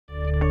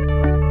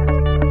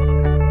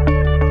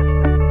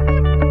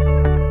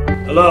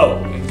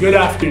Hello, and good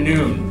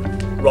afternoon,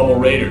 Rummel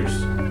Raiders.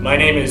 My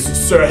name is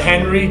Sir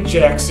Henry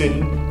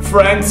Jackson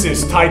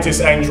Francis Titus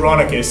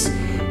Andronicus,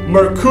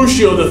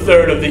 Mercutio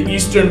III of the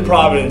Eastern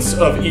Province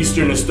of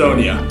Eastern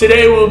Estonia.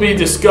 Today we'll be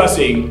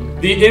discussing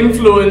the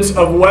influence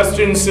of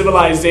Western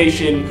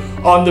civilization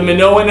on the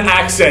Minoan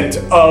accent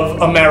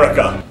of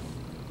America.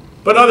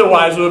 But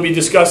otherwise we'll be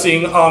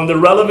discussing on the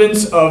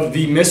relevance of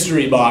the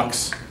mystery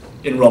box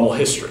in Rummel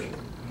history.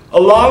 A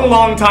long,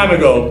 long time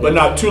ago, but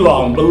not too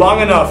long, but long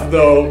enough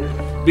though,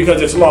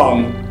 because it's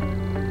long,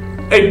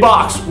 a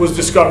box was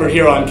discovered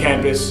here on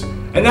campus,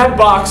 and that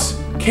box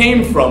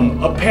came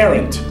from a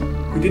parent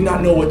who did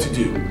not know what to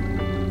do,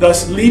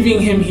 thus leaving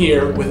him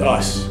here with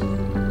us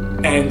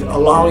and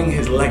allowing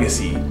his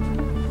legacy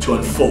to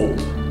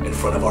unfold in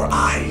front of our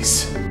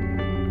eyes.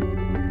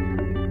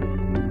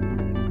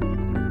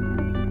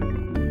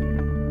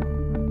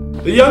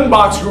 The young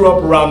box grew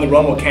up around the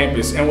Rummel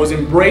campus and was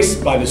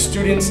embraced by the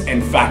students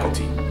and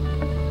faculty.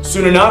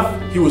 Soon enough,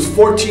 he was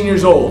 14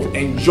 years old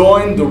and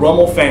joined the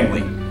Rummel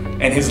family,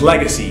 and his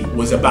legacy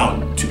was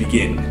about to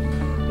begin.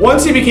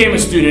 Once he became a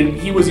student,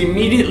 he was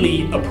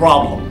immediately a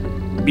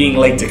problem, being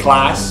late to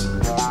class,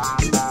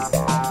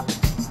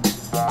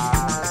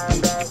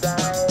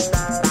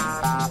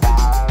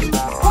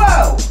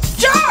 Whoa!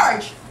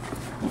 George!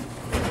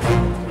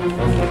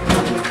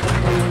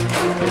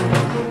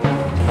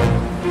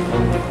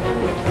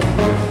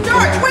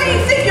 George, where do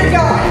you think you're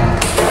going?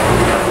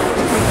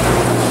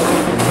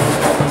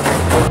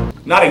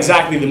 not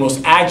exactly the most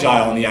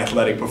agile in the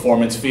athletic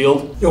performance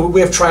field. You know, we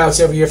have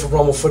tryouts every year for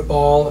Rummel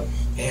football,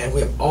 and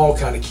we have all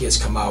kind of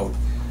kids come out.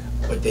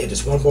 But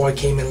this one boy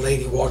came in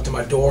late, he walked to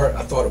my door,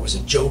 I thought it was a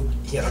joke.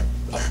 He had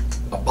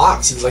a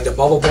box, he was like the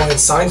bubble boy in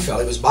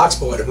Seinfeld, he was box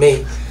boy to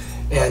me.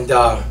 And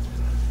I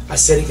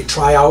said he could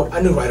try out.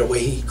 I knew right away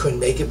he couldn't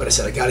make it, but I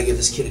said, I gotta give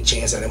this kid a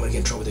chance. I didn't want to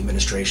get in trouble with the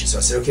administration. So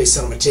I said, okay,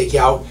 son, I'm gonna take you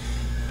out.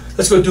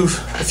 Let's go do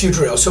a few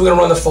drills. So we're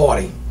gonna run the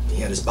 40. He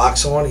had his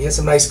box on, he had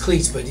some nice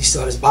cleats, but he still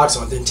had his box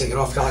on, didn't take it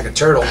off, kind of like a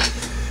turtle.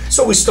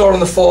 So we started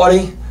on the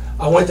 40.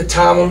 I went to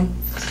time him,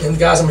 and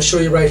guys, I'm gonna show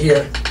you right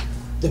here.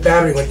 The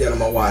battery went dead on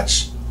my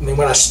watch. I mean,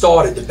 when I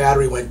started, the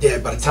battery went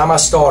dead. By the time I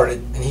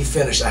started and he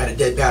finished, I had a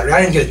dead battery.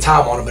 I didn't get a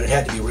time on it, but it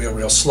had to be real,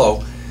 real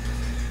slow.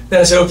 Then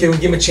I said, okay, we'll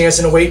give him a chance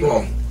in the weight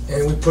room.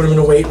 And we put him in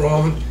the weight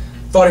room.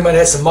 Thought he might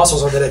have some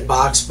muscles under that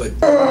box, but...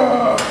 Give it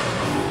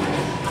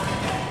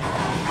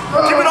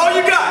all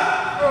you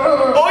got!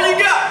 All you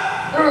got!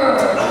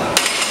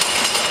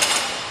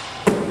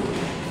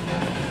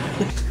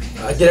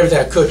 I did everything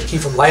I could to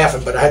keep him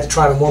laughing, but I had to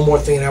try him one more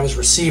thing, and that was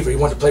receiver. He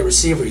wanted to play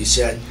receiver, he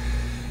said.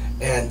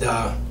 And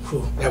that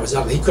was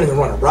ugly. He couldn't even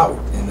run a route,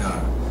 and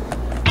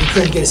he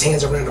couldn't get his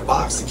hands around the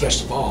box to catch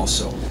the ball.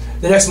 So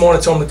the next morning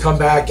I told him to come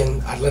back,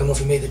 and I'd let him know if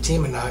he made the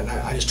team or not. And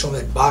I just told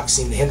him that box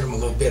seemed to hinder him a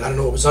little bit. I don't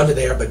know what was under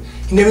there, but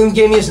he never even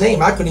gave me his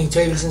name. I couldn't even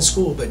tell you he was in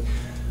school, but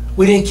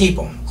we didn't keep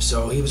him.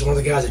 So he was one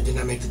of the guys that did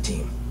not make the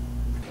team.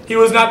 He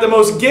was not the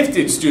most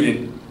gifted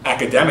student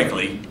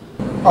academically.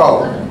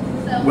 Oh,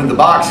 when the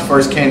box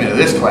first came into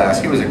this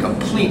class, he was a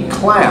complete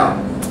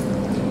clown.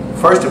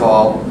 First of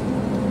all,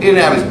 he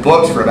didn't have his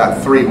books for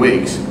about 3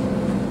 weeks.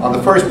 On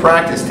the first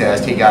practice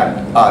test, he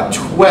got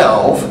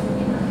 12.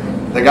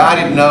 The guy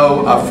didn't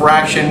know a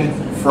fraction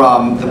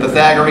from the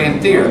Pythagorean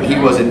theorem. He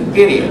was an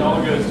idiot.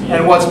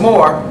 And what's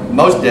more,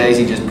 most days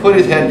he just put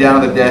his head down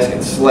on the desk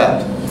and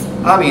slept.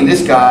 I mean,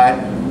 this guy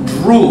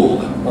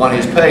drooled on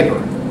his paper.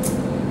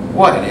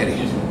 What an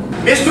idiot.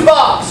 Mr.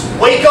 Box,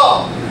 wake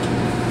up!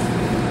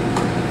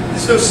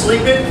 There's no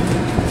sleeping?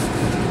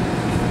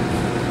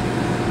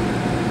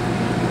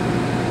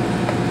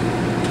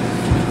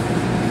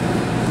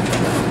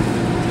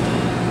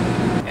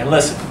 And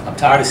listen, I'm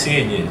tired of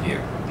seeing you in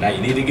here. Now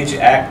you need to get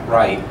your act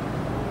right,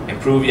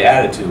 improve your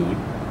attitude,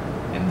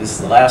 and this is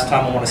the last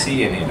time I want to see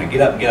you in here. Now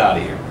get up and get out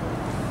of here.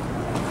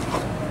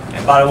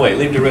 And by the way,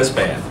 leave the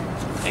wristband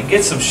and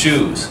get some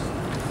shoes.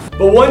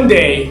 But one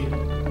day,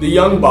 the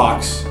young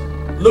box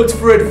looked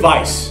for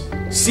advice,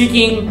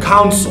 seeking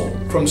counsel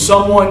from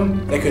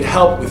someone that could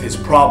help with his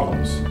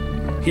problems.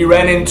 He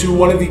ran into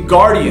one of the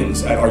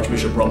guardians at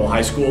Archbishop Rummel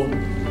High School,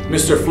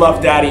 Mr.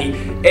 Fluff Daddy,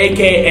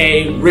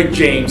 aka Rick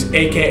James,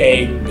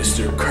 aka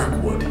Mr.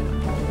 Kirkwood.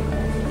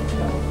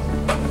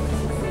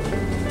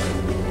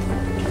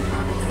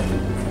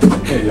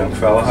 Hey young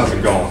fella, how's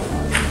it going?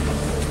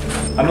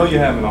 I know you're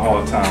having a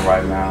hard time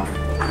right now,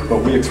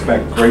 but we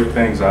expect great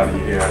things out of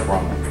you here at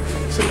Rummel.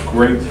 It's a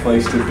great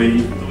place to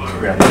be.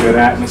 We have a good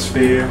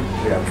atmosphere,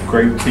 we have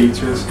great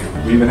teachers,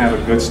 we even have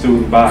a good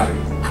student body.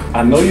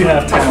 I know you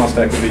have talents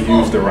that can be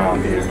used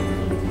around here.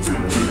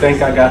 You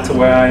think I got to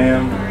where I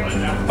am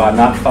by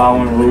not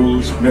following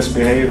rules,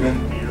 misbehaving?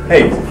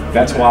 Hey,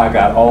 that's why I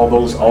got all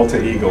those alter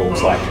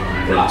egos like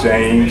Rick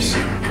James,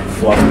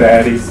 Fluff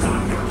Daddy.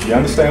 You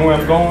understand where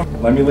I'm going?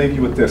 Let me leave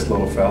you with this,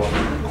 little fella.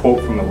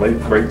 Quote from the late,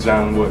 great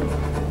John Wooden.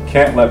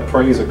 Can't let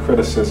praise or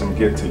criticism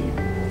get to you.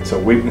 It's a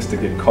weakness to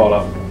get caught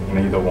up in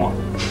either one.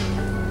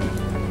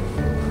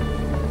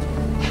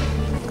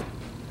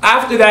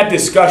 After that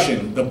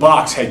discussion, the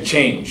box had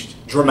changed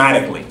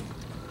dramatically,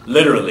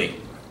 literally.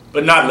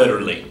 but not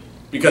literally,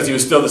 because he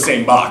was still the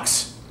same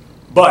box.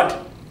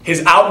 But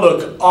his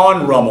outlook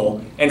on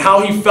Rummel and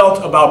how he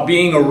felt about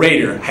being a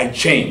Raider had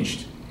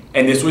changed,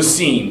 and this was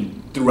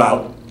seen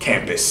throughout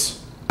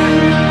campus.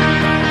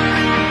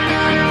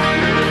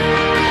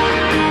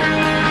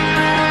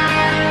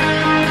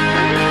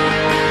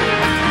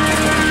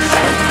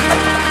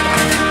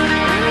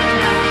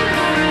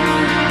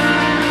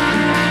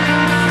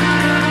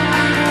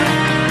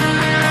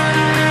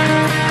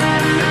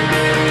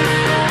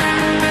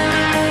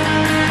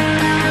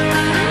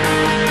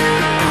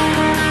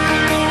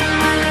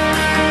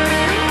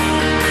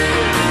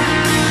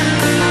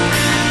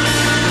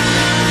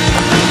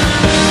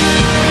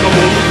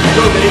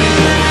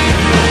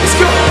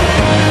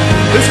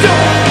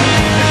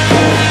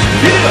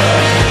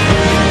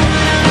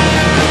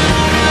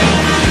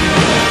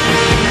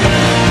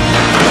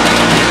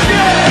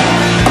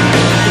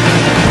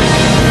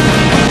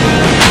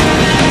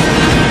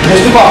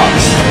 Here's the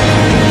box.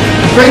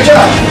 Great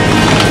job.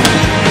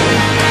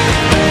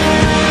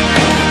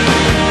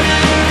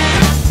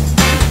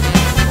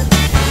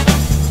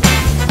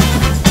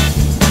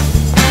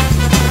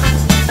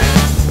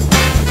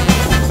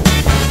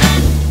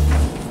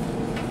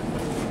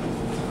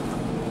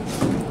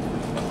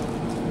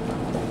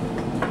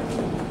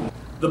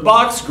 The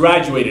box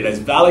graduated as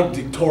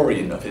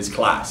valedictorian of his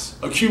class,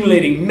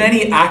 accumulating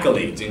many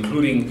accolades,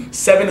 including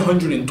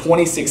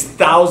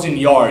 726,000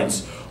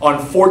 yards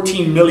on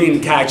 14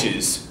 million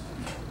catches,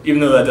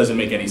 even though that doesn't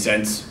make any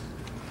sense.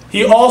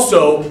 He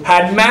also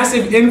had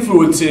massive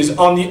influences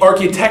on the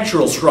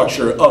architectural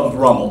structure of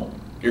Rummel.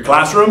 Your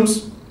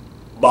classrooms?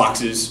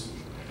 Boxes.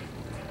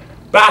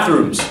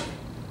 Bathrooms?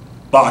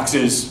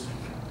 Boxes.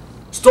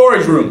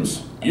 Storage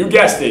rooms? You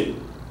guessed it,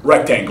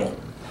 rectangle.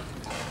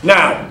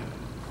 Now,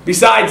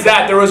 besides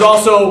that, there was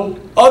also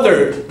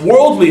other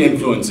worldly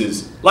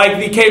influences, like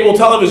the cable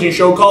television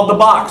show called The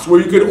Box, where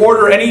you could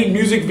order any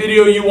music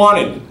video you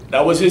wanted.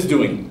 That was his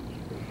doing.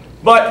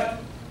 But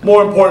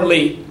more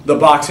importantly, the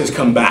box has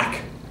come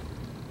back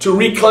to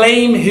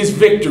reclaim his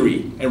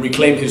victory and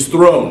reclaim his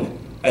throne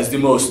as the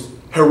most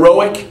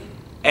heroic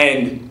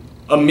and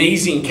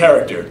amazing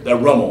character that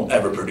Rummel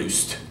ever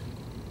produced.